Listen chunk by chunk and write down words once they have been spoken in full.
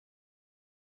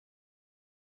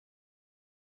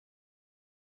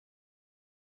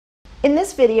In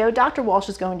this video, Dr. Walsh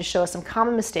is going to show us some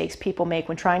common mistakes people make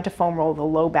when trying to foam roll the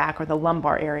low back or the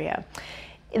lumbar area.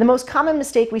 The most common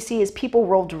mistake we see is people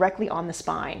roll directly on the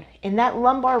spine. In that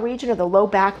lumbar region or the low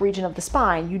back region of the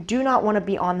spine, you do not want to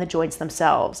be on the joints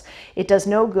themselves. It does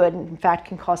no good and in fact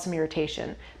can cause some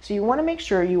irritation. So you want to make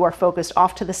sure you are focused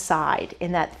off to the side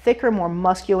in that thicker, more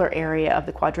muscular area of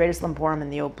the quadratus lumborum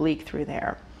and the oblique through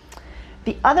there.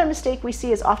 The other mistake we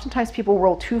see is oftentimes people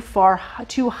roll too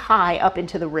high up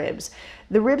into the ribs.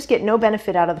 The ribs get no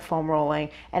benefit out of the foam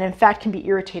rolling and in fact can be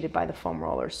irritated by the foam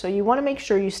rollers. So you want to make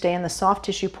sure you stay in the soft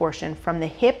tissue portion from the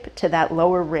hip to that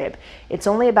lower rib. It's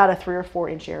only about a 3 or 4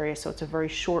 inch area, so it's a very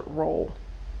short roll.